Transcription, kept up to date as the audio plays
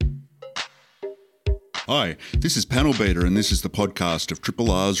Hi, this is Panel Beater and this is the podcast of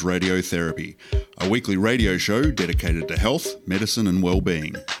Triple R's Radiotherapy, a weekly radio show dedicated to health, medicine and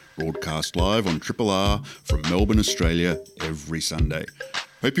well-being, broadcast live on Triple R from Melbourne, Australia every Sunday.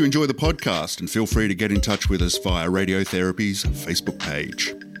 Hope you enjoy the podcast and feel free to get in touch with us via Radiotherapy's Facebook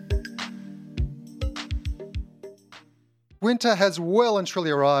page. Winter has well and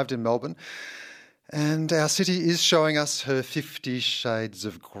truly arrived in Melbourne, and our city is showing us her 50 shades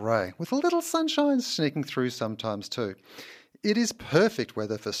of grey, with a little sunshine sneaking through sometimes too. It is perfect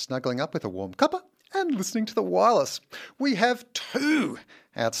weather for snuggling up with a warm cuppa and listening to the wireless. We have two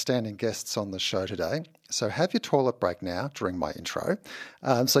outstanding guests on the show today, so have your toilet break now during my intro,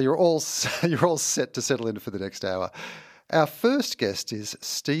 so you're all set to settle in for the next hour. Our first guest is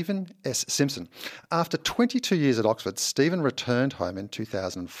Stephen S. Simpson. After 22 years at Oxford, Stephen returned home in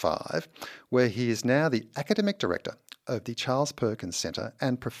 2005, where he is now the Academic Director of the Charles Perkins Centre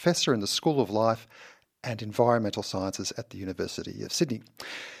and Professor in the School of Life and Environmental Sciences at the University of Sydney.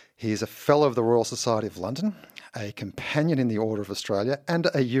 He is a Fellow of the Royal Society of London, a Companion in the Order of Australia, and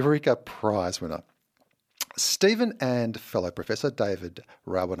a Eureka Prize winner. Stephen and fellow Professor David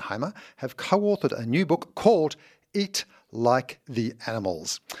Raubenheimer have co-authored a new book called Eat Like the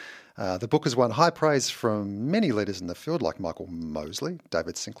Animals. The book has won high praise from many leaders in the field like Michael Mosley,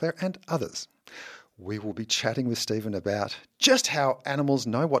 David Sinclair and others. We will be chatting with Stephen about just how animals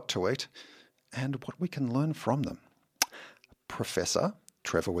know what to eat and what we can learn from them. Professor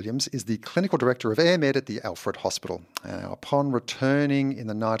Trevor Williams is the Clinical Director of Air Med at the Alfred Hospital. Upon returning in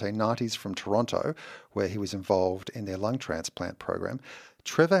the 1990s from Toronto, where he was involved in their lung transplant program,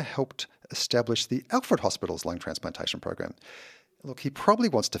 Trevor helped establish the Alfred Hospital's lung transplantation program. Look, he probably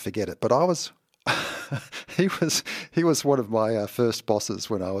wants to forget it, but he was one of my first bosses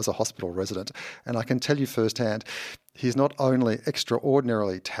when I was a hospital resident, and I can tell you firsthand, he's not only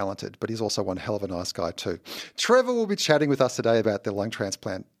extraordinarily talented, but he's also one hell of a nice guy too. Trevor will be chatting with us today about the lung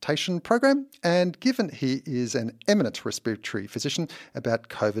transplantation program, and given he is an eminent respiratory physician, about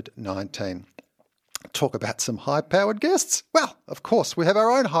COVID-19. Talk about some high-powered guests. Well, of course, we have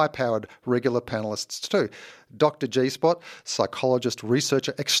our own high-powered regular panellists too. Dr. G-Spot, psychologist,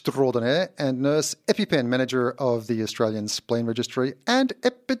 researcher extraordinaire and nurse EpiPen manager of the Australian Spleen Registry and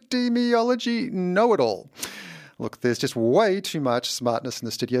epidemiology know-it-all. Look, there's just way too much smartness in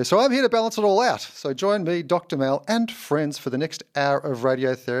the studio, so I'm here to balance it all out. So join me, Dr. Mal, and friends for the next hour of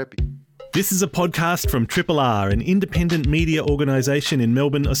radiotherapy. This is a podcast from Triple R, an independent media organisation in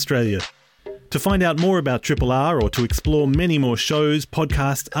Melbourne, Australia. To find out more about Triple R or to explore many more shows,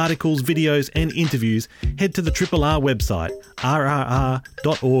 podcasts, articles, videos and interviews, head to the Triple R website, rrr.org.au.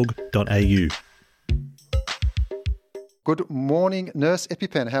 Good morning, Nurse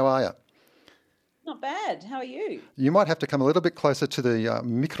EpiPen. How are you? Not bad. How are you? You might have to come a little bit closer to the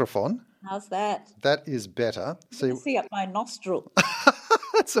microphone. How's that? That is better. See up my nostril.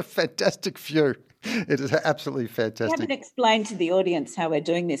 That's a fantastic view. It is absolutely fantastic. You haven't explained to the audience how we're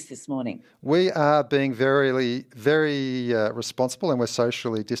doing this morning. We are being very responsible and we're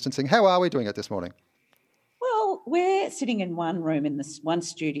socially distancing. How are we doing it this morning? Well, we're sitting in one room in this one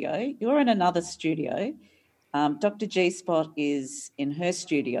studio. You're in another studio. Dr. G-Spot is in her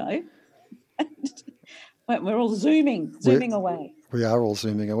studio. We're all zooming away. We are all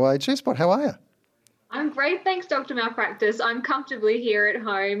zooming away. G-Spot, how are you? I'm great, thanks, Dr. Malpractice. I'm comfortably here at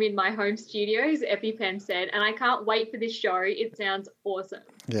home in my home studio, as EpiPen said, and I can't wait for this show. It sounds awesome.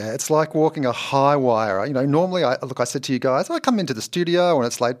 Yeah, it's like walking a high wire. You know, normally, I said to you guys, I come into the studio and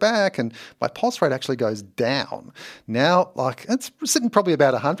it's laid back and my pulse rate actually goes down. Now, it's sitting probably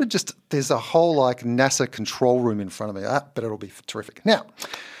about 100, just there's a whole NASA control room in front of me. But it'll be terrific. Now,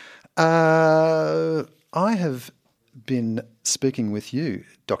 I have been speaking with you,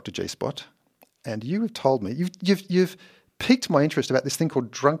 Dr. G-Spot, and you have told me, you've piqued my interest about this thing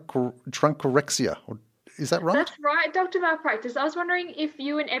called Drunkorexia. Is that right? That's right, Dr. Malpractice. I was wondering if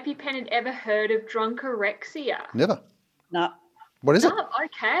you and EpiPen had ever heard of Drunkorexia. Never. No. What is it?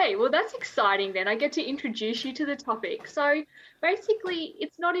 Okay, well, that's exciting then. I get to introduce you to the topic. So basically,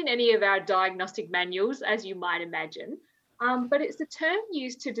 it's not in any of our diagnostic manuals, as you might imagine. But it's a term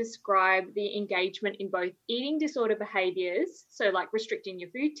used to describe the engagement in both eating disorder behaviours, so like restricting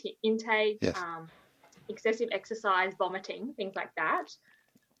your food intake, yes. Excessive exercise, vomiting, things like that,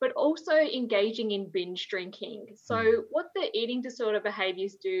 but also engaging in binge drinking. So what the eating disorder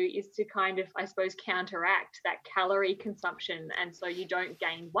behaviours do is to kind of, I suppose, counteract that calorie consumption, and so you don't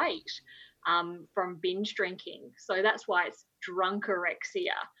gain weight from binge drinking. So that's why it's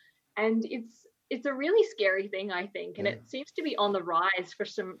drunkorexia. And it's a really scary thing, I think, and it seems to be on the rise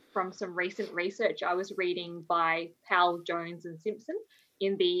from some recent research I was reading by Powell, Jones and Simpson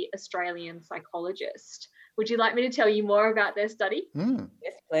in The Australian Psychologist. Would you like me to tell you more about their study?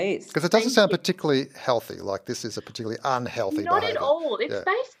 Yes, please. Because it doesn't sound particularly healthy, like this is a particularly unhealthy Not behaviour. at all. It's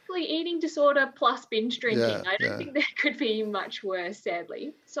basically eating disorder plus binge drinking. Yeah, I don't think that could be much worse,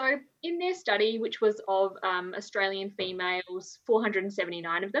 sadly. So in their study, which was of Australian females,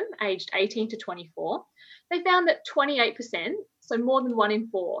 479 of them, aged 18 to 24, they found that 28%, so more than 1 in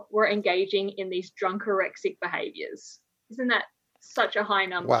 4, were engaging in these drunkorexic behaviours. Isn't that such a high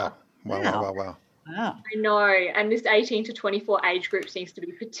number? Wow. Wow. I know, and this 18 to 24 age group seems to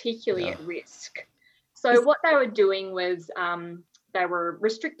be particularly at risk. So what they were doing was they were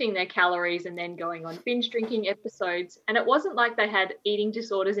restricting their calories and then going on binge drinking episodes. And it wasn't like they had eating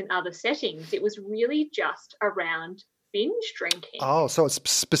disorders in other settings. It was really just around binge drinking. Oh, so it's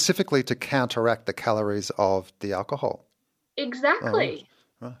specifically to counteract the calories of the alcohol. Exactly.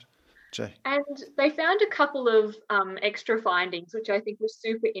 Oh, right. Gee. And they found a couple of extra findings, which I think were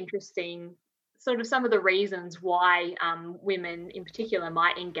super interesting. Sort of some of the reasons why women in particular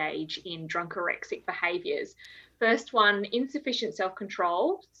might engage in drunkorexic behaviours. First one, insufficient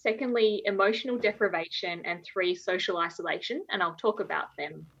self-control. Secondly, emotional deprivation. And 3, social isolation. And I'll talk about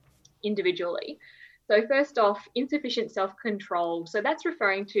them individually. So first off, insufficient self-control. So that's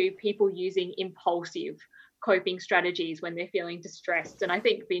referring to people using impulsive coping strategies when they're feeling distressed. And I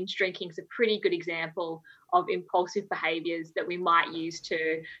think binge drinking is a pretty good example of impulsive behaviours that we might use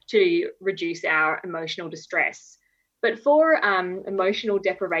to reduce our emotional distress. But for emotional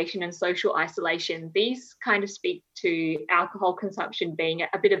deprivation and social isolation, these kind of speak to alcohol consumption being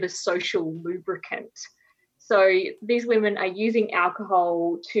a bit of a social lubricant. So these women are using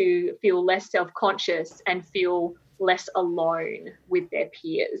alcohol to feel less self-conscious and feel less alone with their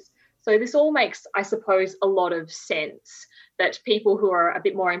peers. So this all makes, I suppose, a lot of sense that people who are a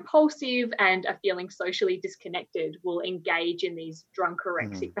bit more impulsive and are feeling socially disconnected will engage in these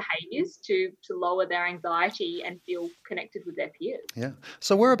drunkorexic behaviours to lower their anxiety and feel connected with their peers. Yeah.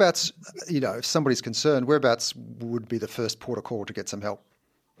 So whereabouts, if somebody's concerned, whereabouts would be the first port of call to get some help?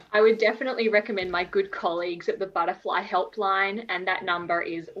 I would definitely recommend my good colleagues at the Butterfly Helpline, and that number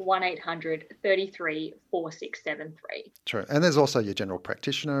is 1800 33 4673. True. And there's also your general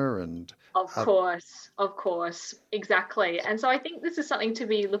practitioner and... Of course, exactly. And so I think this is something to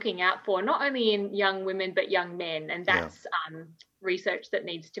be looking out for, not only in young women, but young men. And that's research that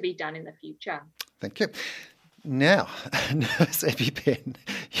needs to be done in the future. Thank you. Now, Nurse EpiPen,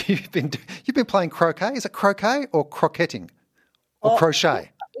 you've been playing croquet. Is it croquet or croquetting? Or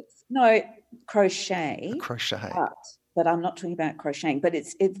crochet? No, crochet. Crochet. But I'm not talking about crocheting, but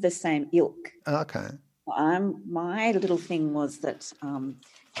it's the same ilk. Okay. My little thing was that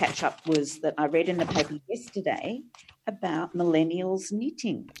catch up was that I read in the paper yesterday about millennials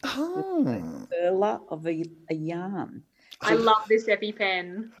knitting. Oh. The furler of a yarn. I love this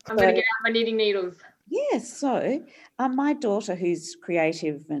EpiPen. I'm going to get out my knitting needles. Yes, so my daughter, who's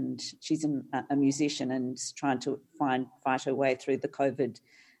creative and she's a musician and trying to fight her way through the COVID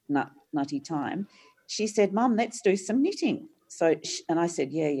nutty time, she said, "Mum, let's do some knitting." So, and I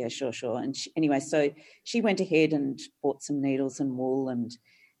said, yeah, sure. And so she went ahead and bought some needles and wool and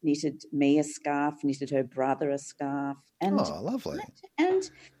knitted me a scarf, knitted her brother a scarf. And, lovely. And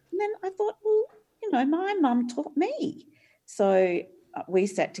then I thought, well, my mum taught me. So we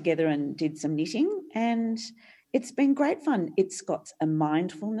sat together and did some knitting, and it's been great fun. It's got a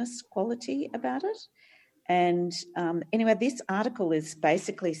mindfulness quality about it. And anyway, this article is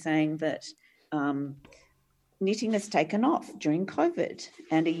basically saying that knitting has taken off during COVID,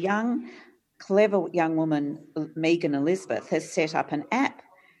 and a clever young woman, Megan Elizabeth, has set up an app,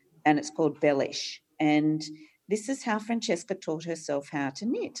 and it's called Bellish. And this is how Francesca taught herself how to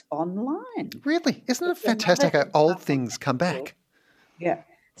knit online. Really? Isn't it fantastic how old things come back? Yeah.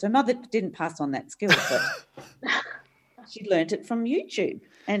 So mother didn't pass on that skill, but she learnt it from YouTube,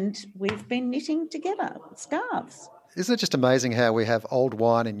 and we've been knitting together scarves. Isn't it just amazing how we have old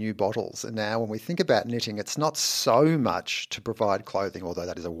wine in new bottles? And now when we think about knitting, it's not so much to provide clothing, although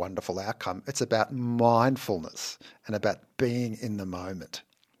that is a wonderful outcome. It's about mindfulness and about being in the moment.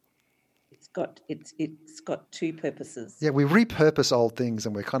 It's got two purposes. Yeah, we repurpose old things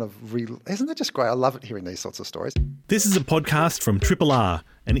and we're kind of isn't that just great? I love it hearing these sorts of stories. This is a podcast from Triple R,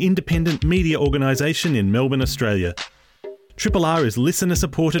 an independent media organisation in Melbourne, Australia. Triple R is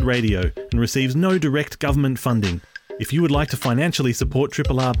listener-supported radio and receives no direct government funding. If you would like to financially support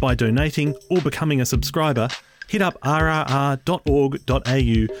Triple R by donating or becoming a subscriber, hit up rrr.org.au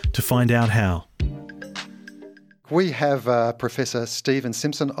to find out how. We have Professor Stephen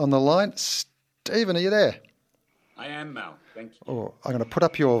Simpson on the line. Stephen, are you there? I am, Mel. Thank you. Oh, I'm going to put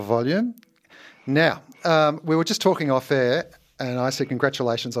up your volume. Now, we were just talking off air And I say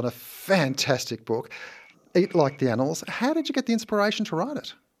congratulations on a fantastic book, Eat Like the Animals. How did you get the inspiration to write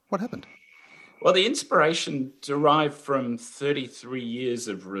it? What happened? Well, the inspiration derived from 33 years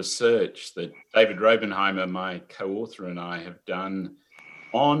of research that David Robenheimer, my co-author, and I have done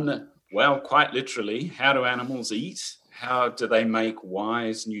on, well, quite literally, how do animals eat? How do they make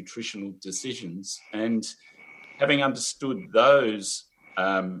wise nutritional decisions? And having understood those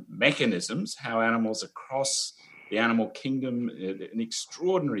mechanisms, how animals across the animal kingdom, an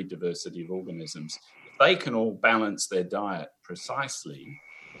extraordinary diversity of organisms, if they can all balance their diet precisely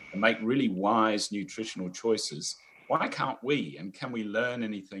and make really wise nutritional choices, why can't we? And can we learn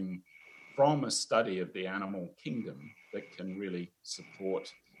anything from a study of the animal kingdom that can really support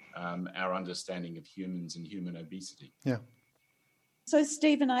our understanding of humans and human obesity? Yeah. So,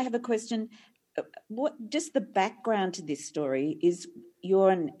 Stephen, I have a question. Just the background to this story is you're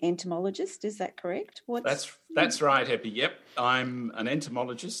an entomologist, is that correct? That's right, Happy. Yep, I'm an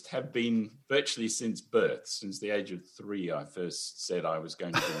entomologist, have been virtually since birth. Since the age of 3, I first said I was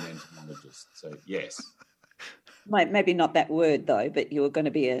going to be an entomologist. So, yes. Maybe not that word, though, but you were going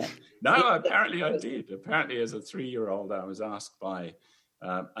to be a... No, apparently I did. Apparently, as a 3-year-old, I was asked by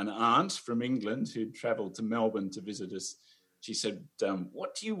an aunt from England who'd travelled to Melbourne to visit us. She said,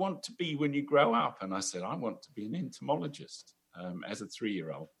 what do you want to be when you grow up? And I said, I want to be an entomologist as a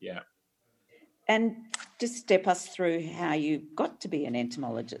 3-year-old, yeah. And just step us through how you got to be an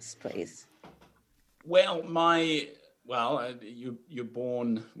entomologist, please. Well, you're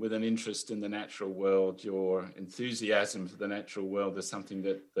born with an interest in the natural world. Your enthusiasm for the natural world is something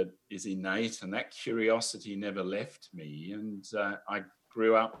that is innate, and that curiosity never left me. And I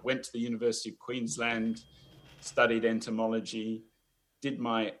grew up, went to the University of Queensland, studied entomology, did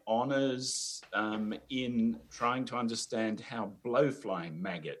my honours in trying to understand how blowfly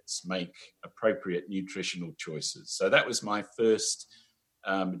maggots make appropriate nutritional choices. So that was my first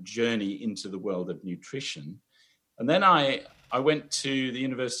journey into the world of nutrition. And then I went to the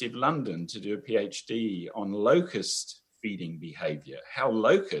University of London to do a PhD on locust feeding behaviour, how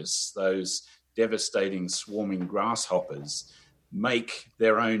locusts, those devastating swarming grasshoppers, make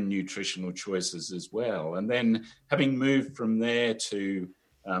their own nutritional choices as well. And then having moved from there to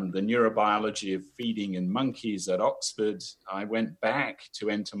the neurobiology of feeding in monkeys at Oxford, I went back to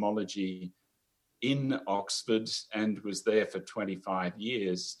entomology in Oxford and was there for 25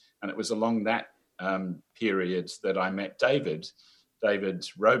 years. And it was along that period that I met David. David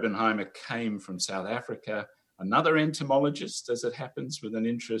Robenheimer came from South Africa, another entomologist, as it happens, with an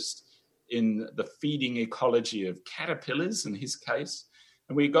interest in the feeding ecology of caterpillars in his case.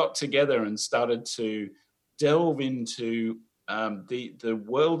 And we got together and started to delve into the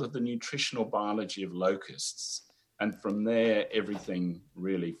world of the nutritional biology of locusts. And from there, everything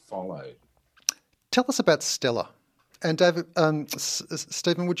really followed. Tell us about Stella. And David,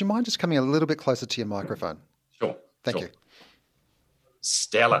 Stephen, would you mind just coming a little bit closer to your microphone? Sure. Thank you.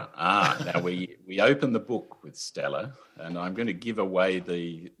 Stella. Now we open the book with Stella, and I'm going to give away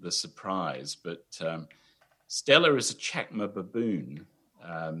the surprise, but Stella is a Chacma baboon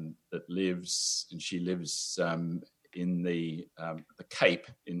that lives in the Cape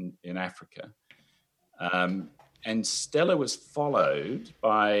in Africa. And Stella was followed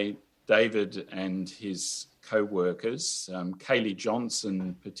by David and his co-workers, Kaylee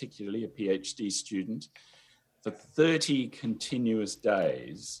Johnson particularly, a PhD student, for 30 continuous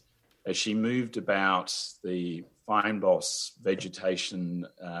days as she moved about the fine-boss vegetation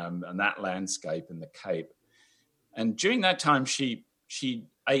and that landscape in the Cape. And during that time, she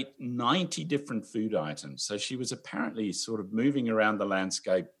ate 90 different food items. So she was apparently sort of moving around the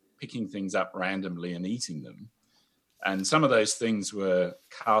landscape, picking things up randomly and eating them. And some of those things were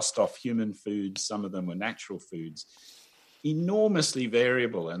cast-off human foods. Some of them were natural foods, enormously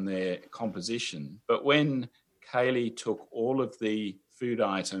variable in their composition. But when Kaylee took all of the food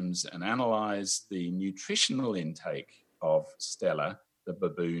items and analysed the nutritional intake of Stella, the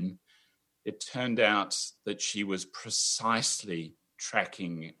baboon, it turned out that she was precisely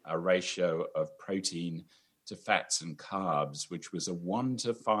tracking a ratio of protein to fats and carbs, which was a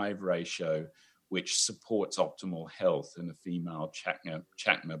 1-to-5 ratio, which supports optimal health in a female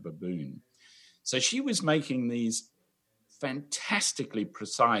Chacma baboon. So she was making these fantastically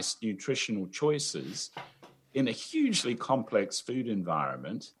precise nutritional choices in a hugely complex food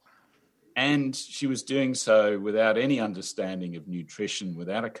environment. And she was doing so without any understanding of nutrition,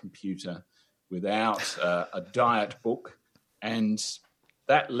 without a computer, without a diet book. And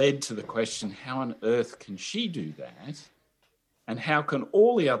that led to the question, how on earth can she do that? And how can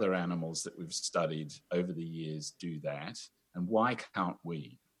all the other animals that we've studied over the years do that? And why can't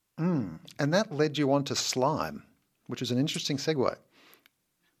we? And that led you on to slime, which is an interesting segue.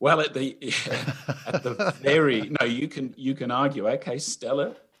 Well, at the very you can argue, okay,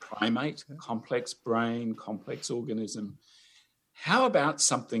 Stella, primate, complex brain, complex organism. How about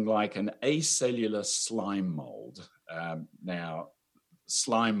something like an acellular slime mold? Now,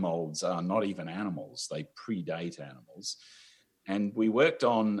 slime molds are not even animals; they predate animals. And we worked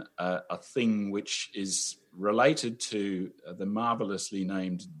on a thing which is related to the marvelously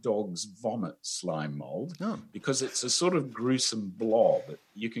named dog's vomit slime mold, because it's a sort of gruesome blob.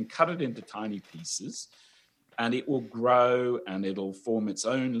 You can cut it into tiny pieces and it will grow and it'll form its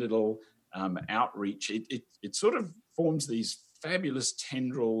own little outreach. It sort of forms these fabulous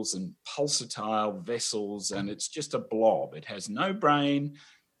tendrils and pulsatile vessels, and it's just a blob. It has no brain.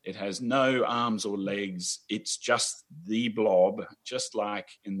 It has no arms or legs. It's just the blob, just like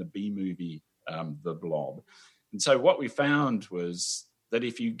in the B movie, The Blob. And so what we found was that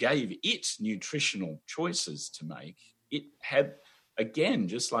if you gave it nutritional choices to make, it had, again,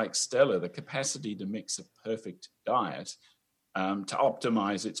 just like Stella, the capacity to mix a perfect diet to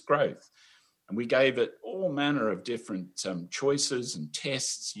optimize its growth. And we gave it all manner of different choices and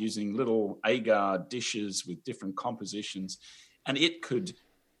tests using little agar dishes with different compositions, and it could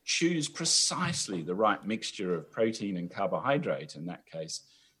choose precisely the right mixture of protein and carbohydrate, in that case,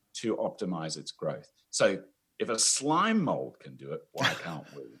 to optimize its growth. So if a slime mold can do it, why can't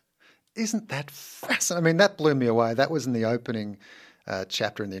we? Isn't that fascinating? I mean, that blew me away. That was in the opening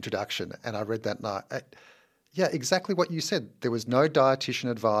chapter in the introduction, and I read that night. Yeah, exactly what you said. There was no dietitian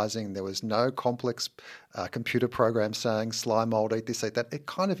advising. There was no complex computer program saying slime mold, eat this, eat that. It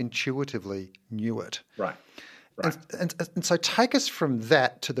kind of intuitively knew it. Right. And so take us from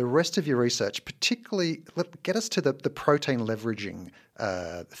that to the rest of your research, particularly get us to the protein leveraging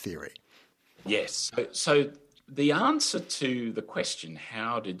theory. Yes. So the answer to the question,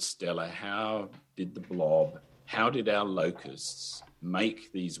 how did Stella, how did the blob, how did our locusts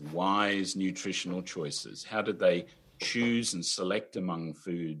make these wise nutritional choices? How did they choose and select among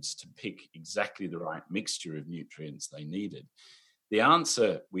foods to pick exactly the right mixture of nutrients they needed? The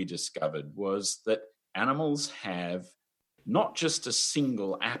answer we discovered was that animals have not just a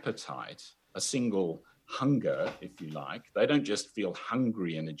single appetite, a single hunger, if you like. They don't just feel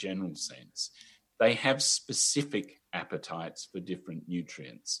hungry in a general sense. They have specific appetites for different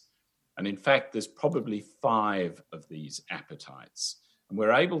nutrients. And in fact, there's probably 5 of these appetites. And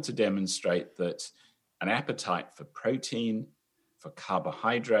we're able to demonstrate that an appetite for protein, for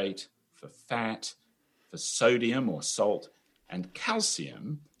carbohydrate, for fat, for sodium or salt, and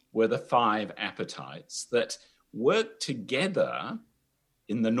calcium were the 5 appetites that work together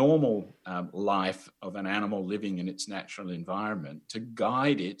in the normal life of an animal living in its natural environment to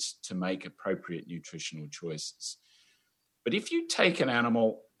guide it to make appropriate nutritional choices. But if you take an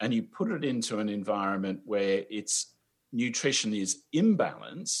animal and you put it into an environment where its nutrition is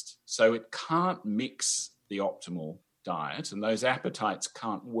imbalanced, so it can't mix the optimal diet and those appetites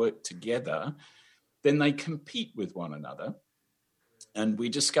can't work together, then they compete with one another. And we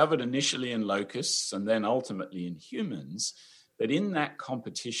discovered initially in locusts and then ultimately in humans that in that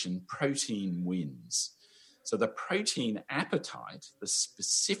competition, protein wins. So the protein appetite, the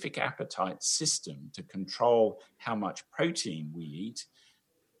specific appetite system to control how much protein we eat,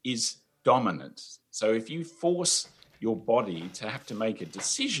 is dominant. So if you force your body to have to make a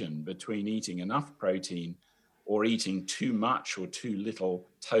decision between eating enough protein or eating too much or too little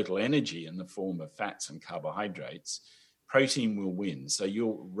total energy in the form of fats and carbohydrates, protein will win. So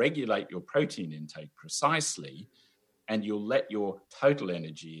you'll regulate your protein intake precisely, and you'll let your total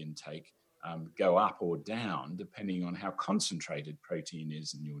energy intake go up or down depending on how concentrated protein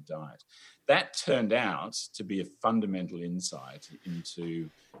is in your diet. That turned out to be a fundamental insight into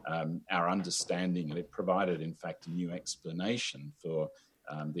our understanding, and it provided, in fact, a new explanation for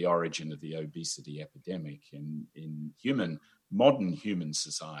the origin of the obesity epidemic in modern human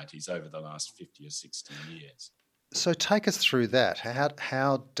societies over the last 50 or 60 years. So take us through that.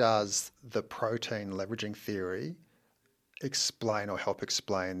 How does the protein leveraging theory explain or help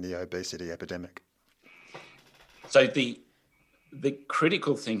explain the obesity epidemic? So the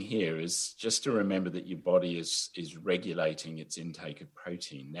critical thing here is just to remember that your body is regulating its intake of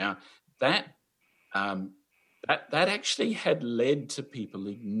protein. Now, that actually had led to people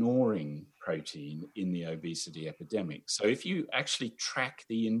ignoring protein in the obesity epidemic. So if you actually track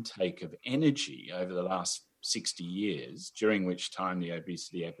the intake of energy over the last 60 years, during which time the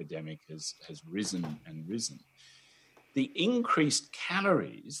obesity epidemic has risen and risen, the increased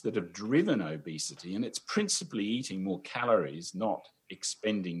calories that have driven obesity, and it's principally eating more calories, not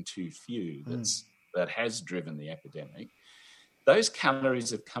expending too few, that has driven the epidemic. Those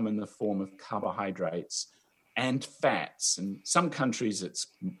calories have come in the form of carbohydrates and fats. In some countries, it's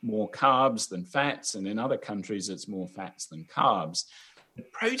more carbs than fats, and in other countries, it's more fats than carbs. The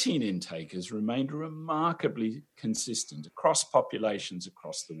protein intake has remained remarkably consistent across populations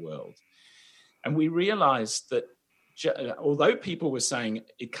across the world. And we realized that although people were saying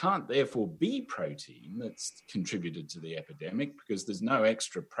it can't therefore be protein that's contributed to the epidemic because there's no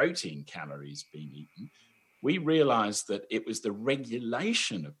extra protein calories being eaten, we realized that it was the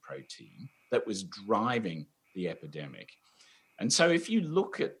regulation of protein that was driving the epidemic. And so if you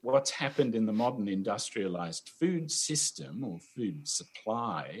look at what's happened in the modern industrialized food system or food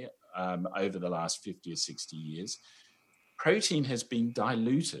supply over the last 50 or 60 years, protein has been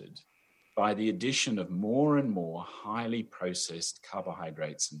diluted by the addition of more and more highly processed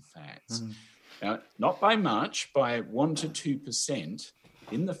carbohydrates and fats. Now, not by much, by 1 to 2%.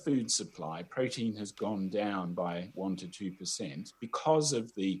 In the food supply, protein has gone down by 1 to 2% because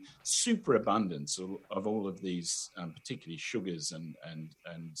of the superabundance of all of these, particularly sugars and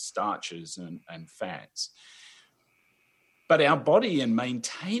starches and fats. But our body, in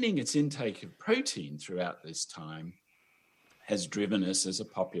maintaining its intake of protein throughout this time, has driven us as a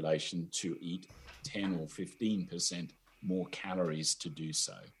population to eat 10 or 15% more calories to do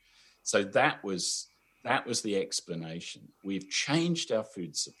so. So that was the explanation. We've changed our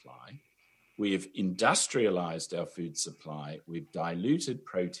food supply. We've industrialized our food supply. We've diluted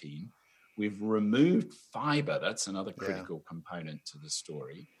protein. We've removed fiber. That's another critical component to the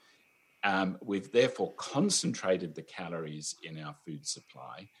story. We've therefore concentrated the calories in our food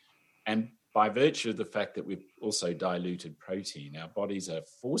supply. And by virtue of the fact that we've also diluted protein, our bodies are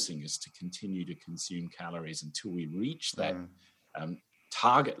forcing us to continue to consume calories until we reach that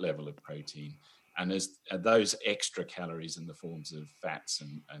target level of protein. And as those extra calories in the forms of fats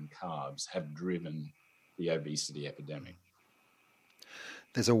and carbs have driven the obesity epidemic.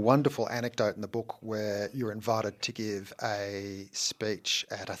 There's a wonderful anecdote in the book where you're invited to give a speech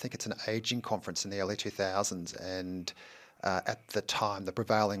at, I think it's an aging conference in the early 2000s. And at the time, the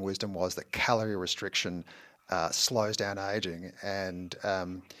prevailing wisdom was that calorie restriction slows down aging. And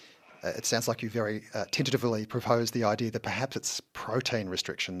it sounds like you very tentatively proposed the idea that perhaps it's protein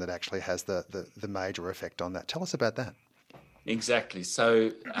restriction that actually has the major effect on that. Tell us about that. Exactly.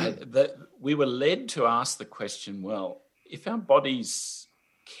 So we were led to ask the question, well, if our bodies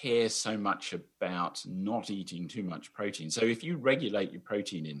care so much about not eating too much protein, so if you regulate your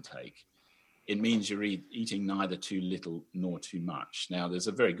protein intake, it means you're eating neither too little nor too much. Now, there's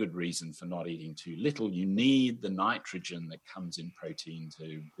a very good reason for not eating too little. You need the nitrogen that comes in protein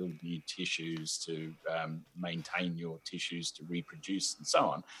to build new tissues, to maintain your tissues, to reproduce, and so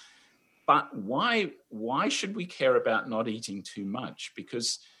on. But why should we care about not eating too much?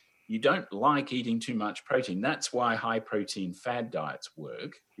 Because you don't like eating too much protein. That's why high-protein fad diets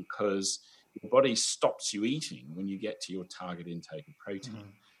work, because your body stops you eating when you get to your target intake of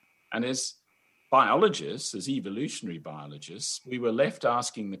protein. And as biologists, as evolutionary biologists, we were left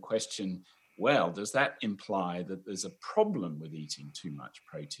asking the question, well, does that imply that there's a problem with eating too much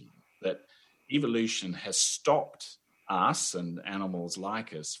protein? That evolution has stopped us and animals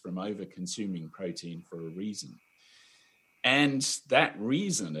like us from over-consuming protein for a reason. And that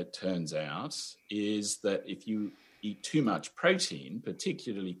reason, it turns out, is that if you eat too much protein,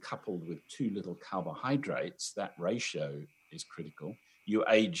 particularly coupled with too little carbohydrates, that ratio is critical, you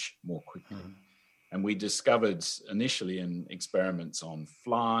age more quickly. And we discovered initially in experiments on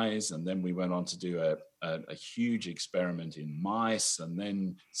flies, and then we went on to do a huge experiment in mice, and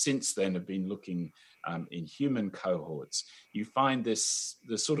then since then have been looking in human cohorts. You find the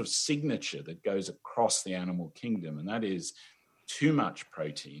sort of signature that goes across the animal kingdom, and that is too much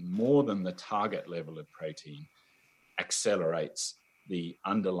protein, more than the target level of protein, accelerates the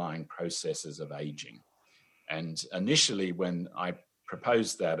underlying processes of aging. And initially, when I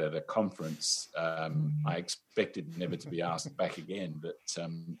proposed that at a conference, I expected never to be asked back again, but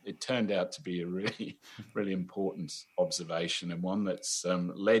it turned out to be a really, really important observation, and one that's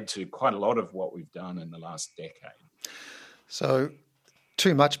led to quite a lot of what we've done in the last decade. So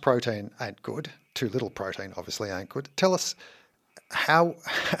too much protein ain't good. Too little protein obviously ain't good. Tell us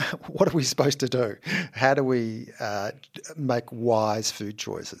what are we supposed to do? How do we make wise food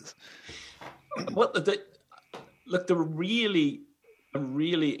choices? Look, the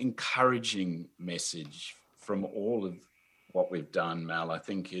really encouraging message from all of what we've done, Mal, I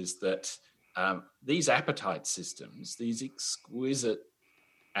think, is that these appetite systems, these exquisite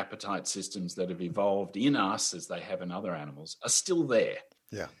appetite systems that have evolved in us as they have in other animals, are still there.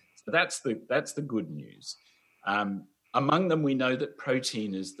 Yeah. So that's the good news. Among them, we know that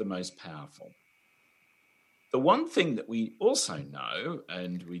protein is the most powerful. The one thing that we also know,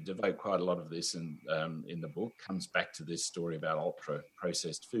 and we devote quite a lot of this in the book, comes back to this story about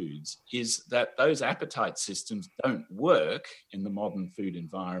ultra-processed foods, is that those appetite systems don't work in the modern food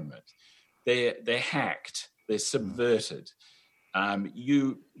environment. They're hacked, they're subverted.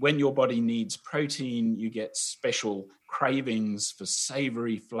 When your body needs protein, you get special cravings for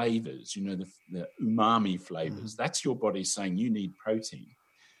savory flavors, the umami flavors. That's your body saying you need protein.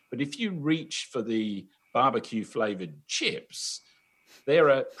 But if you reach for the barbecue flavored chips, they're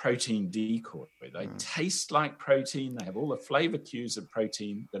a protein decoy. They taste like protein. They have all the flavor cues of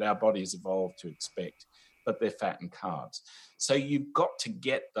protein that our body has evolved to expect, but they're fat and carbs. So you've got to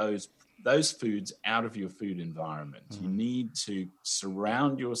get those foods out of your food environment. You need to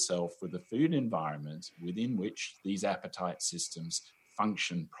surround yourself with a food environment within which these appetite systems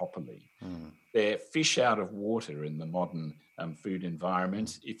function properly. They're fish out of water in the modern food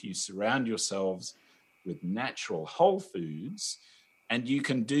environment. If you surround yourselves with natural whole foods, and you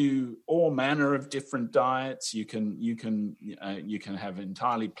can do all manner of different diets. You can have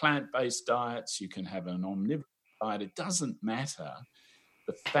entirely plant-based diets. You can have an omnivorous diet. It doesn't matter.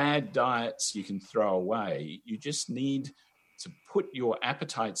 The fad diets you can throw away. You just need to put your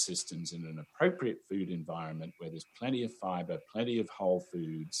appetite systems in an appropriate food environment where there's plenty of fiber, plenty of whole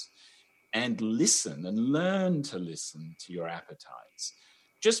foods, and listen and learn to listen to your appetites.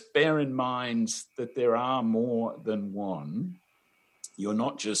 Just bear in mind that there are more than one. You're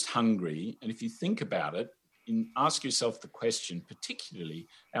not just hungry. And if you think about it, ask yourself the question, particularly,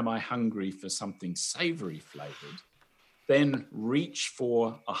 am I hungry for something savory flavored? Then reach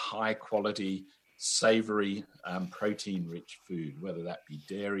for a high quality, savory, protein-rich food, whether that be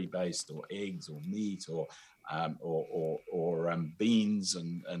dairy-based or eggs or meat or beans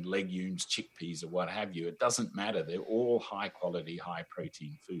and legumes, chickpeas or what have you. It doesn't matter. They're all high quality, high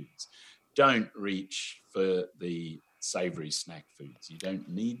protein foods. Don't reach for the savory snack foods. You don't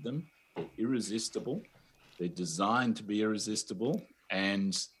need them. They're irresistible. They're designed to be irresistible,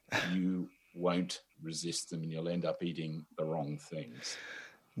 and you won't resist them, and you'll end up eating the wrong things.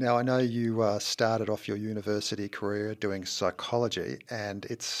 Now, I know you started off your university career doing psychology, and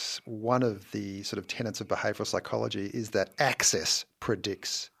it's one of the sort of tenets of behavioural psychology is that access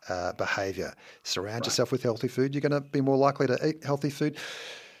predicts behaviour. Surround yourself with healthy food, you're going to be more likely to eat healthy food.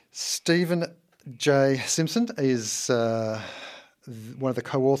 Stephen J. Simpson is one of the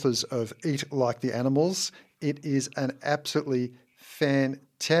co-authors of Eat Like the Animals. It is an absolutely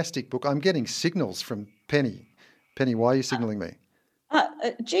fantastic book. I'm getting signals from Penny. Penny, why are you signalling me?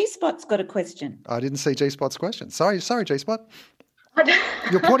 G-Spot's got a question. I didn't see G-Spot's question. Sorry, G-Spot.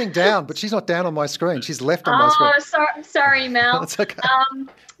 You're pointing down, but she's not down on my screen. She's left on my screen. Oh, sorry, Mel. That's okay.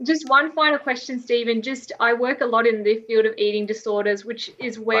 Just one final question, Stephen. I work a lot in the field of eating disorders, which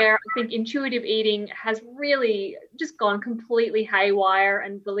is where I think intuitive eating has really just gone completely haywire.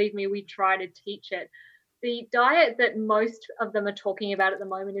 And believe me, we try to teach it. The diet that most of them are talking about at the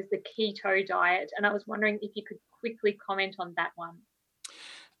moment is the keto diet. And I was wondering if you could quickly comment on that one.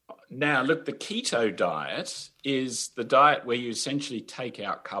 Now, look, the keto diet is the diet where you essentially take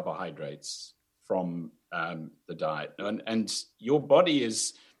out carbohydrates from the diet. And your body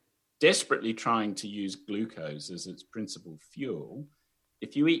is desperately trying to use glucose as its principal fuel.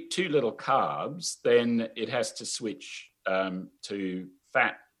 If you eat too little carbs, then it has to switch to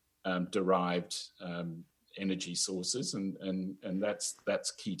fat-derived energy sources, and that's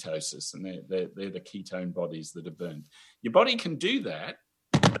ketosis, and they're the ketone bodies that are burned. Your body can do that.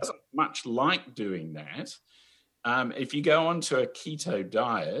 It doesn't much like doing that. If you go onto a keto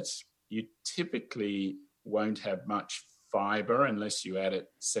diet, you typically won't have much fiber unless you add it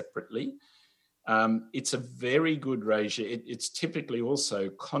separately. It's a very good ratio. It's typically also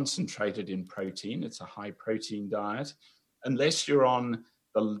concentrated in protein. It's a high protein diet, unless you're on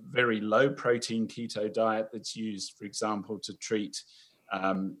the very low protein keto diet that's used, for example, to treat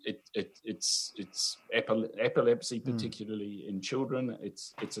it's epilepsy, particularly in children.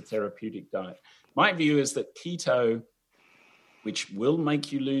 It's a therapeutic diet. My view is that keto, which will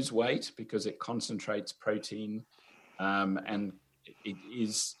make you lose weight because it concentrates protein, and it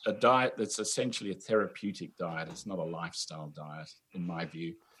is a diet that's essentially a therapeutic diet. It's not a lifestyle diet, in my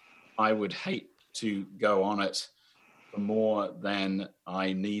view. I would hate to go on it for more than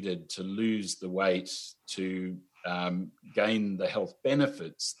I needed to lose the weight to gain the health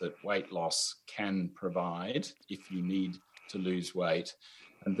benefits that weight loss can provide if you need to lose weight.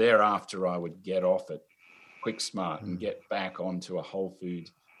 And thereafter, I would get off it quick, smart, and get back onto a whole food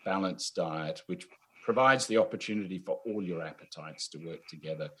balanced diet, which provides the opportunity for all your appetites to work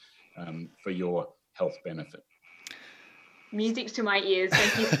together for your health benefit. music to my ears.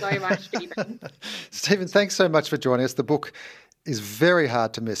 Thank you so much, Stephen. Stephen, thanks so much for joining us. The book is very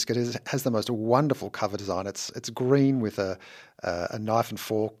hard to miss. It has the most wonderful cover design. It's green with a knife and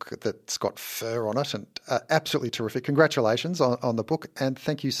fork that's got fur on it, and absolutely terrific. Congratulations on the book, and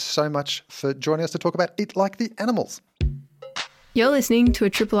thank you so much for joining us to talk about Eat Like the Animals. You're listening to a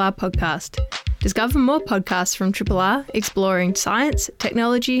Triple R podcast. Discover more podcasts from Triple R exploring science,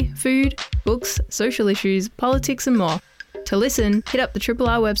 technology, food, books, social issues, politics and more. To listen, hit up the Triple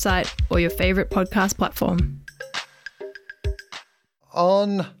R website or your favourite podcast platform. I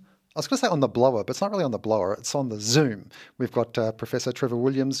was going to say on the blower, but it's not really on the blower. It's on the Zoom. We've got Professor Trevor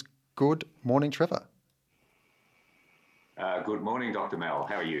Williams. Good morning, Trevor. Good morning, Dr. Mel.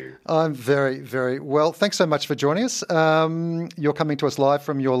 How are you? I'm very, very well. Thanks so much for joining us. You're coming to us live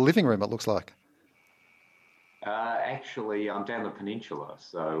from your living room, it looks like. Actually, I'm down the peninsula,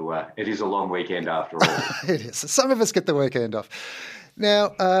 so it is a long weekend after all. It is. Some of us get the weekend off.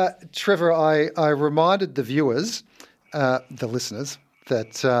 Now, Trevor, I reminded the viewers, the listeners,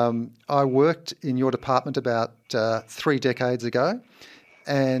 that I worked in your department about 3 decades ago.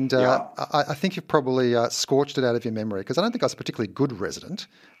 And I think you've probably scorched it out of your memory, because I don't think I was a particularly good resident,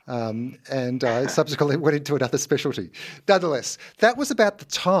 and I subsequently went into another specialty. Nonetheless, that was about the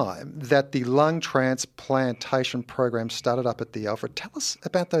time that the lung transplantation program started up at the Alfred. Tell us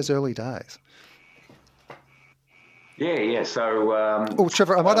about those early days. Yeah. So,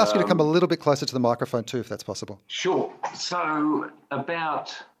 Trevor, I might ask you to come a little bit closer to the microphone too, if that's possible. Sure. So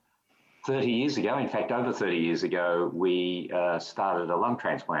about 30 years ago, in fact, over 30 years ago, we started a lung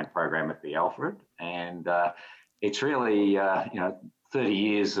transplant program at the Alfred, and it's really, 30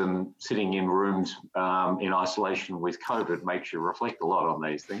 years and sitting in rooms in isolation with COVID makes you reflect a lot on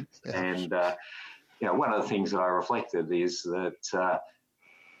these things. Yeah. And, one of the things that I reflected is that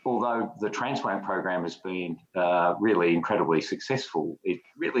although the transplant program has been really incredibly successful, it's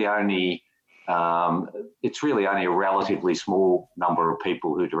really only a relatively small number of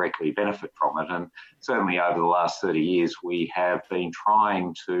people who directly benefit from it. And certainly over the last 30 years, we have been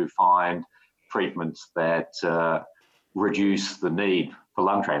trying to find treatments that reduce the need for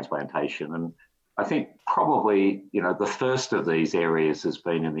lung transplantation. And I think probably, the first of these areas has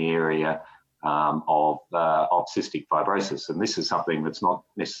been in the area of cystic fibrosis. And this is something that's not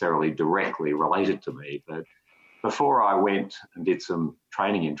necessarily directly related to me, but before I went and did some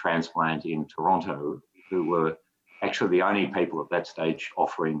training in transplant in Toronto, who were actually the only people at that stage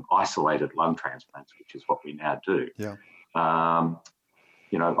offering isolated lung transplants, which is what we now do. Yeah. I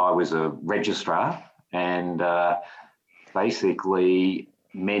was a registrar, and basically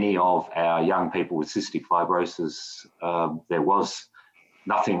many of our young people with cystic fibrosis, there was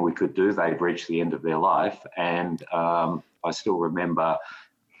nothing we could do. They'd reached the end of their life. And I still remember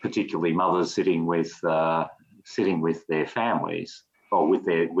particularly mothers sitting with their families or with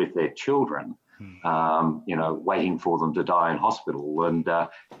their children, waiting for them to die in hospital. And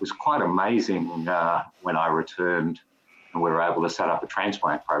it was quite amazing when I returned and we were able to set up a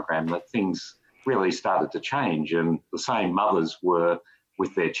transplant program that things really started to change, and the same mothers were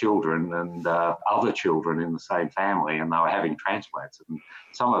with their children and other children in the same family, and they were having transplants. And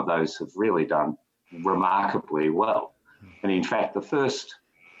some of those have really done remarkably well. And in fact, the first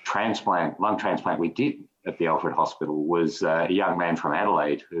lung transplant we did at the Alfred Hospital was a young man from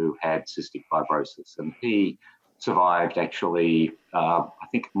Adelaide who had cystic fibrosis, and he survived actually, I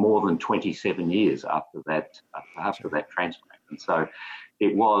think, more than 27 years after that transplant. And so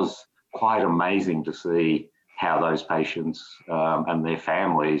it was quite amazing to see how those patients and their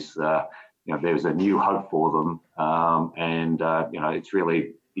families, there was a new hope for them, and it's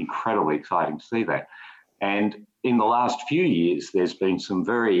really incredibly exciting to see that. And in the last few years, there's been some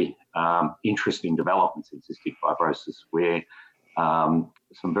very interesting developments in cystic fibrosis where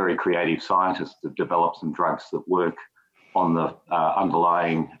some very creative scientists have developed some drugs that work on the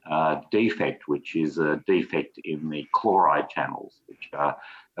underlying defect, which is a defect in the chloride channels, which are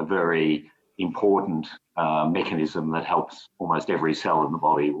a very important mechanism that helps almost every cell in the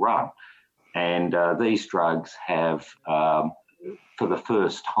body run. And these drugs have, for the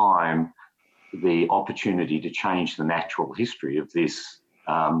first time, the opportunity to change the natural history of this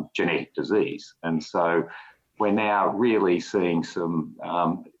genetic disease. And so we're now really seeing some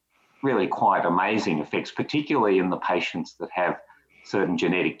really quite amazing effects, particularly in the patients that have certain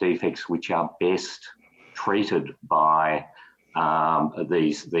genetic defects which are best treated by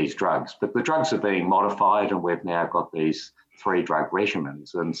these drugs. But the drugs are being modified, and we've now got these 3 drug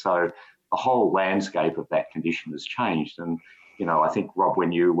regimens. And so the whole landscape of that condition has changed. And I think, Rob,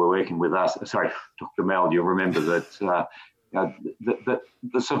 when you were working with us, Dr. Mel, you'll remember that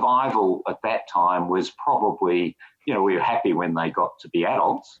the survival at that time was probably we were happy when they got to be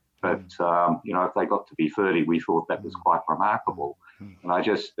adults, but, if they got to be 30, we thought that was quite remarkable. And I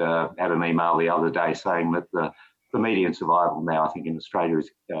just had an email the other day saying that the median survival now, I think in Australia,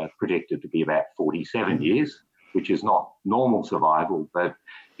 is predicted to be about 47 years, which is not normal survival, but,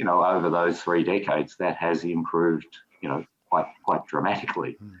 over those 3 decades, that has improved, quite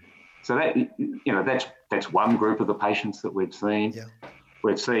dramatically. So that's one group of the patients that we've seen. Yeah.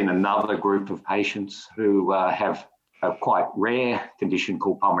 We've seen another group of patients who have a quite rare condition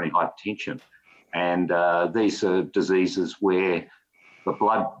called pulmonary hypertension. And these are diseases where the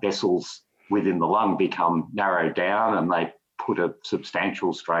blood vessels within the lung become narrowed down and they put a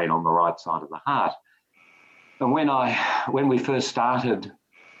substantial strain on the right side of the heart. And when we first started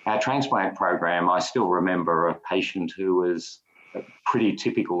our transplant program, I still remember a patient who was pretty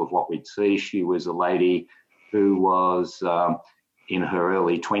typical of what we'd see. She was a lady who was in her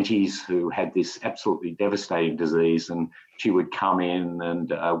early 20s who had this absolutely devastating disease, and she would come in and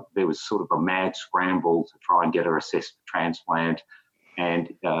there was sort of a mad scramble to try and get her assessed for transplant.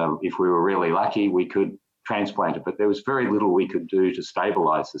 And if we were really lucky, we could transplant her, but there was very little we could do to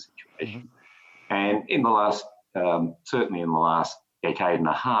stabilise the situation. And in the last, certainly in the last decade and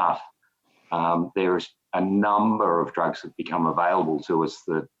a half, there's a number of drugs have become available to us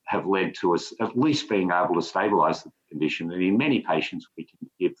that have led to us at least being able to stabilise the condition. And in many patients, we can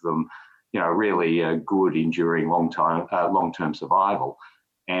give them, really good, enduring, long-term survival.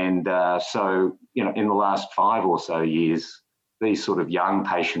 And so, in the last 5 or so years, these sort of young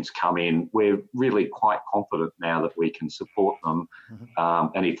patients come in. We're really quite confident now that we can support them.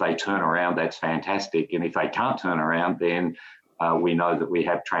 And if they turn around, that's fantastic. And if they can't turn around, then we know that we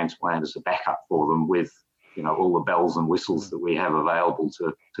have transplant as a backup for them with, all the bells and whistles that we have available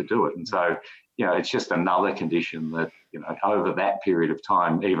to do it. And so, it's just another condition that, over that period of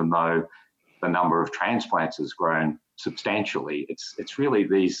time, even though the number of transplants has grown substantially, it's really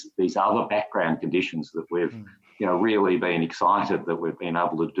these other background conditions that we've, really been excited that we've been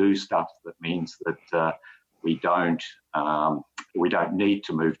able to do stuff that means that we don't need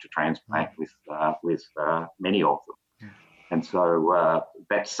to move to transplant with many of them. And so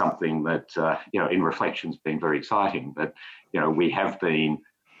that's something that, in reflection's been very exciting. But, we have been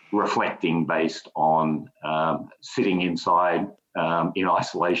reflecting based on sitting inside in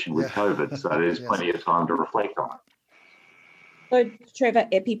isolation with COVID. So there's plenty of time to reflect on it. So, Trevor,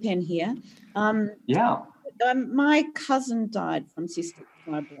 EpiPen here. My cousin died from cystic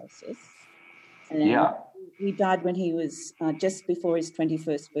fibrosis. And he died when he was just before his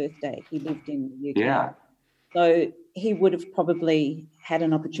 21st birthday. He lived in the UK. Yeah. So he would have probably had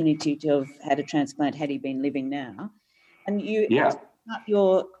an opportunity to have had a transplant had he been living now. And you,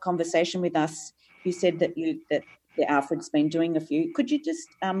 your conversation with us, you said that Alfred's been doing a few. Could you just,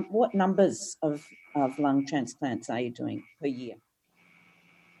 what numbers of lung transplants are you doing per year?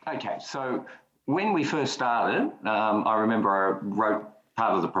 Okay, so when we first started, I remember I wrote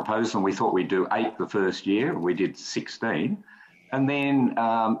part of the proposal and we thought we'd do 8 the first year. We did 16. And then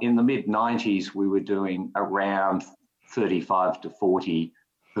in the mid-90s, we were doing around 35 to 40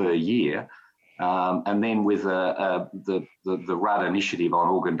 per year. And then with the RUD initiative on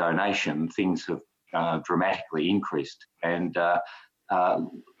organ donation, things have dramatically increased. And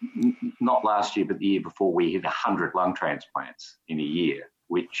not last year, but the year before, we hit 100 lung transplants in a year,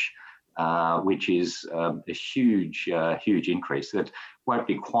 which is a huge increase. That won't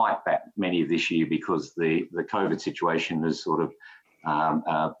be quite that many this year because the COVID situation has sort of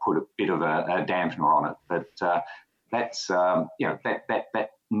put a bit of a dampener on it. But that's that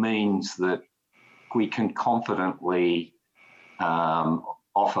means that we can confidently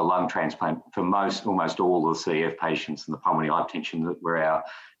offer lung transplant for almost all the CF patients and the pulmonary hypertension that were our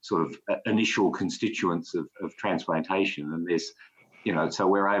sort of initial constituents of transplantation. And there's, so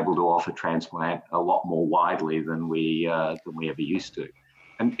we're able to offer transplant a lot more widely than we ever used to.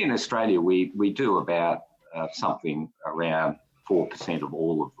 And in Australia, we do about something around 4% of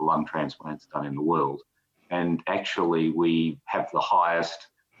all of the lung transplants done in the world. And actually, we have the highest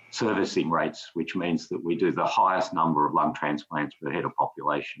servicing rates, which means that we do the highest number of lung transplants per head of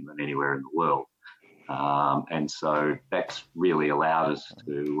population than anywhere in the world. And so that's really allowed us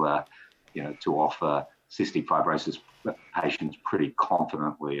to offer cystic fibrosis patients pretty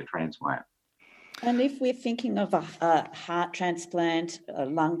confidently a transplant. And if we're thinking of a heart transplant, a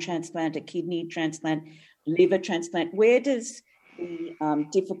lung transplant, a kidney transplant, liver transplant, where does the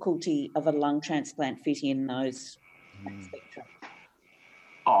difficulty of a lung transplant fit in those spectrum?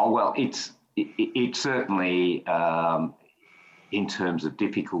 Oh, well, it certainly, in terms of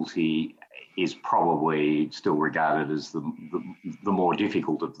difficulty, is probably still regarded as the more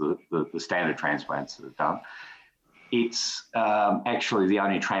difficult of the standard transplants that are done. it's actually the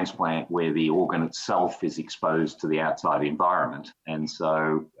only transplant where the organ itself is exposed to the outside environment. And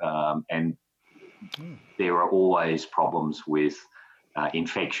so, there are always problems with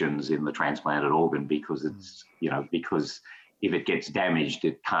infections in the transplanted organ because it's, because if it gets damaged,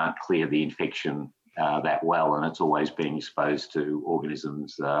 it can't clear the infection that well, and it's always being exposed to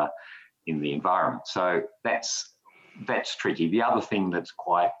organisms in the environment. So that's tricky. The other thing that's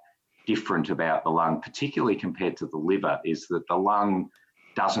quite different about the lung, particularly compared to the liver, is that the lung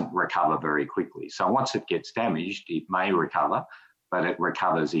doesn't recover very quickly. So once it gets damaged, it may recover, but it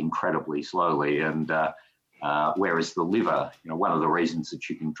recovers incredibly slowly. And whereas the liver, one of the reasons that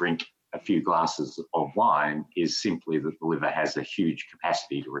you can drink a few glasses of wine is simply that the liver has a huge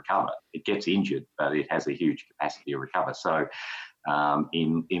capacity to recover. It gets injured, but it has a huge capacity to recover. So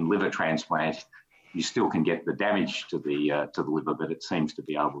in liver transplant, you still can get the damage to the liver, but it seems to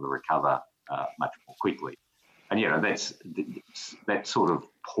be able to recover much more quickly. And that sort of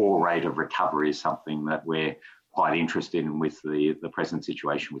poor rate of recovery is something that we're quite interested in with the present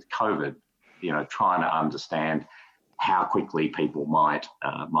situation with COVID. Trying to understand how quickly people might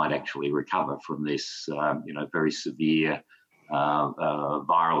actually recover from this, very severe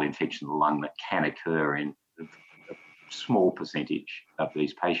viral infection of the lung that can occur in a small percentage of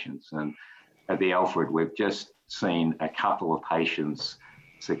these patients. And at the Alfred, we've just seen a couple of patients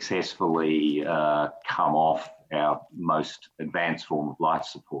successfully come off our most advanced form of life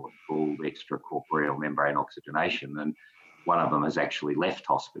support called extracorporeal membrane oxygenation. And one of them has actually left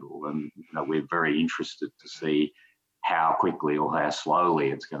hospital. And we're very interested to see how quickly or how slowly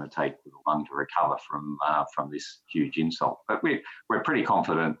it's going to take for the lung to recover from this huge insult. But we're pretty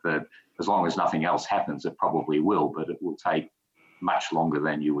confident that as long as nothing else happens, it probably will, but it will take much longer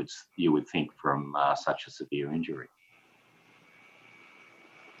than you would think from such a severe injury.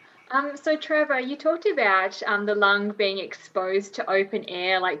 So Trevor, you talked about the lung being exposed to open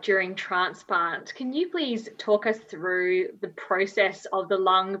air, like during transplant. Can you please talk us through the process of the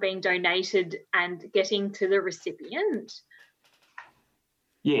lung being donated and getting to the recipient?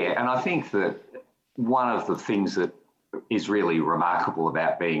 Yeah, and I think that one of the things that is really remarkable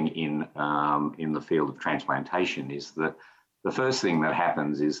about being in the field of transplantation is that the first thing that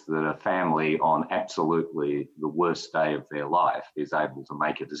happens is that a family on absolutely the worst day of their life is able to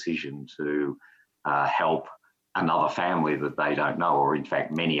make a decision to help another family that they don't know, or in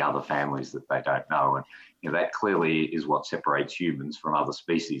fact, many other families that they don't know. And that clearly is what separates humans from other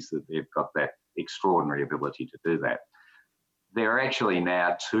species, that they've got that extraordinary ability to do that. There are actually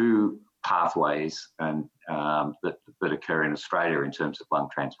now two pathways that occur in Australia in terms of lung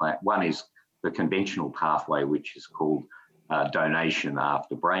transplant. One is the conventional pathway, which is called donation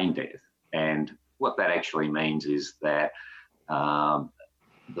after brain death. And what that actually means is that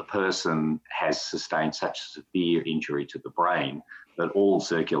the person has sustained such severe injury to the brain that all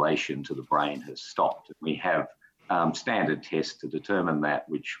circulation to the brain has stopped. And we have standard tests to determine that,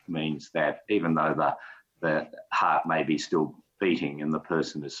 which means that even though the heart may be still beating and the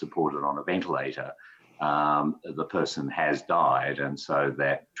person is supported on a ventilator, the person has died, and so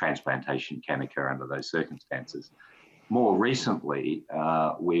that transplantation can occur under those circumstances. More recently,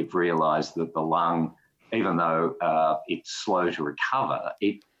 we've realised that the lung, even though it's slow to recover,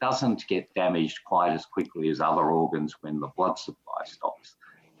 it doesn't get damaged quite as quickly as other organs when the blood supply stops.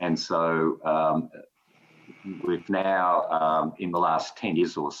 And so we've now, in the last 10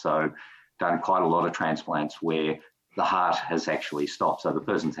 years or so, done quite a lot of transplants where the heart has actually stopped. So the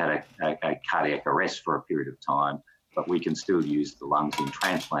person's had a cardiac arrest for a period of time, but we can still use the lungs in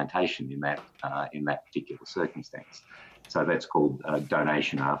transplantation in that particular circumstance. So that's called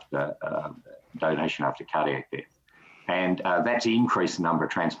donation after cardiac death. And that's increased the number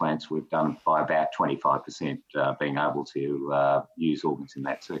of transplants we've done by about 25%, being able to use organs in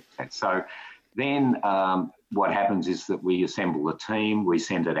that circumstance. So then what happens is that we assemble a team, we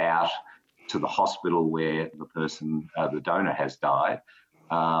send it out to the hospital where the person, the donor, has died,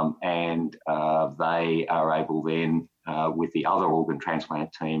 and they are able then, with the other organ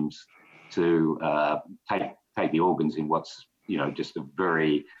transplant teams, to take the organs in what's just a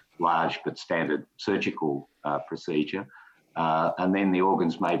very large but standard surgical procedure, and then the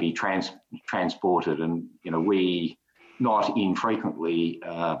organs may be transported, and we not infrequently.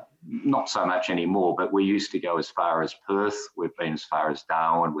 Not so much anymore, but we used to go as far as Perth. We've been as far as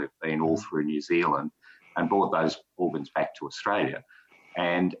Darwin. We've been all through New Zealand and brought those organs back to Australia.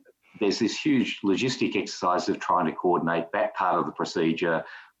 And there's this huge logistic exercise of trying to coordinate that part of the procedure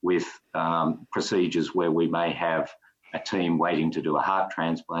with procedures where we may have a team waiting to do a heart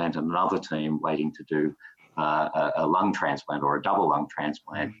transplant and another team waiting to do a lung transplant or a double lung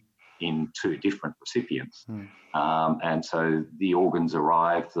transplant. in 2 different recipients. And so the organs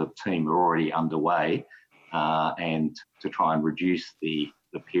arrived, the team are already underway, and to try and reduce the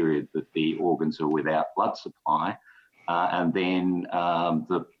period that the organs are without blood supply. And then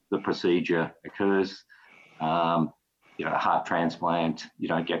the procedure occurs. Heart transplant, you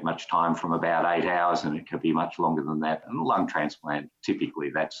don't get much time from about 8 hours, and it can be much longer than that. And lung transplant, typically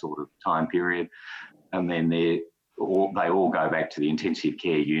that sort of time period. And then they all go back to the intensive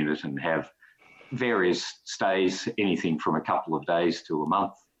care unit and have various stays, anything from a couple of days to a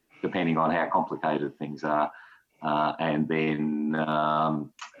month, depending on how complicated things are. And then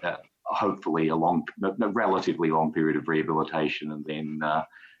hopefully a relatively long period of rehabilitation. And then the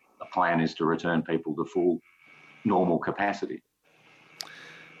plan is to return people to full normal capacity.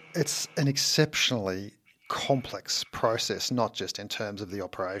 It's an exceptionally complex process, not just in terms of the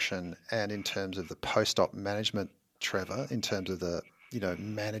operation and in terms of the post-op management, Trevor, in terms of the,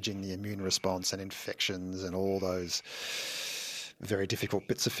 managing the immune response and infections and all those very difficult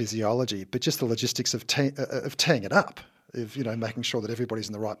bits of physiology, but just the logistics of teeing it up, of making sure that everybody's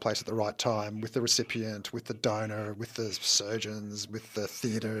in the right place at the right time, with the recipient, with the donor, with the surgeons, with the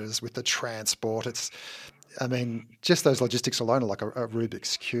theatres, with the transport. Just those logistics alone are like a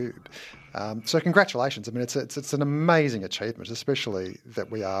Rubik's Cube. So congratulations. It's an amazing achievement, especially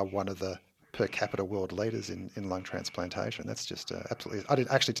that we are one of the per capita world leaders in lung transplantation. That's just absolutely... I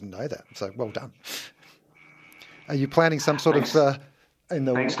didn't know that, so well done. Are you planning some sort of...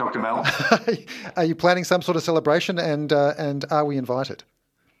 Thanks, Dr. Mel. Are you planning some sort of celebration, and are we invited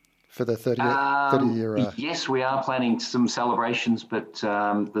for the 30 year? Yes, we are planning some celebrations, but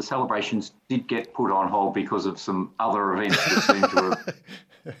the celebrations did get put on hold because of some other events that seem to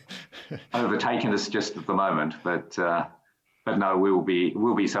have overtaken us just at the moment. But no, we'll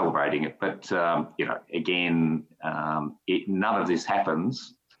be celebrating it. But again, none of this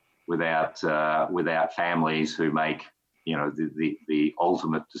happens without families who make the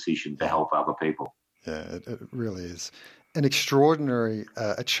ultimate decision to help other people. Yeah, it really is an extraordinary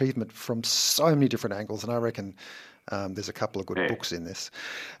achievement from so many different angles, and I reckon there's a couple of good books in this.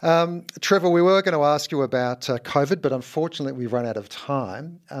 Trevor, we were going to ask you about COVID, but unfortunately we've run out of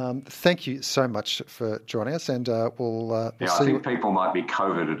time. Thank you so much for joining us, and we'll see. I think people might be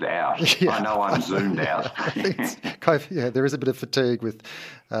COVIDed out. Yeah. I know I'm zoomed out. COVID, there is a bit of fatigue with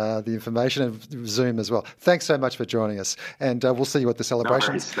the information of Zoom as well. Thanks so much for joining us, and we'll see you at the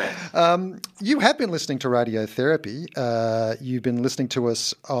celebrations. No, you have been listening to Radiotherapy. You've been listening to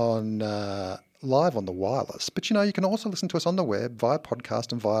us on live on the wireless, but you can also listen to us on the web via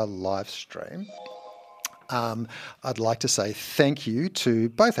podcast and via live stream. I'd like to say thank you to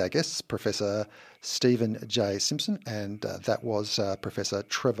both our guests, Professor Stephen J. Simpson, and that was Professor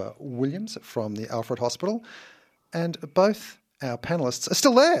Trevor Williams from the Alfred Hospital, and both our panellists are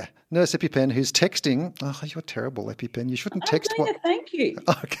still there. Nurse EpiPen, who's texting. Oh, you're terrible, EpiPen. You shouldn't text. Thank you.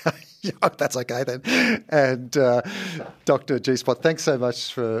 Okay. That's okay then. And Dr. G-Spot, thanks so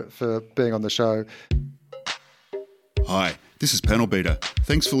much for being on the show. Hi, this is Panel Beater.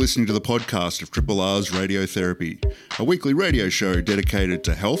 Thanks for listening to the podcast of Triple R's Radiotherapy, a weekly radio show dedicated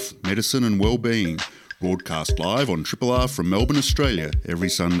to health, medicine and well-being, broadcast live on Triple R from Melbourne, Australia, every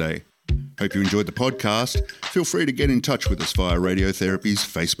Sunday. Hope you enjoyed the podcast. Feel free to get in touch with us via Radiotherapy's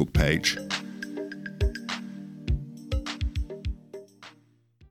Facebook page.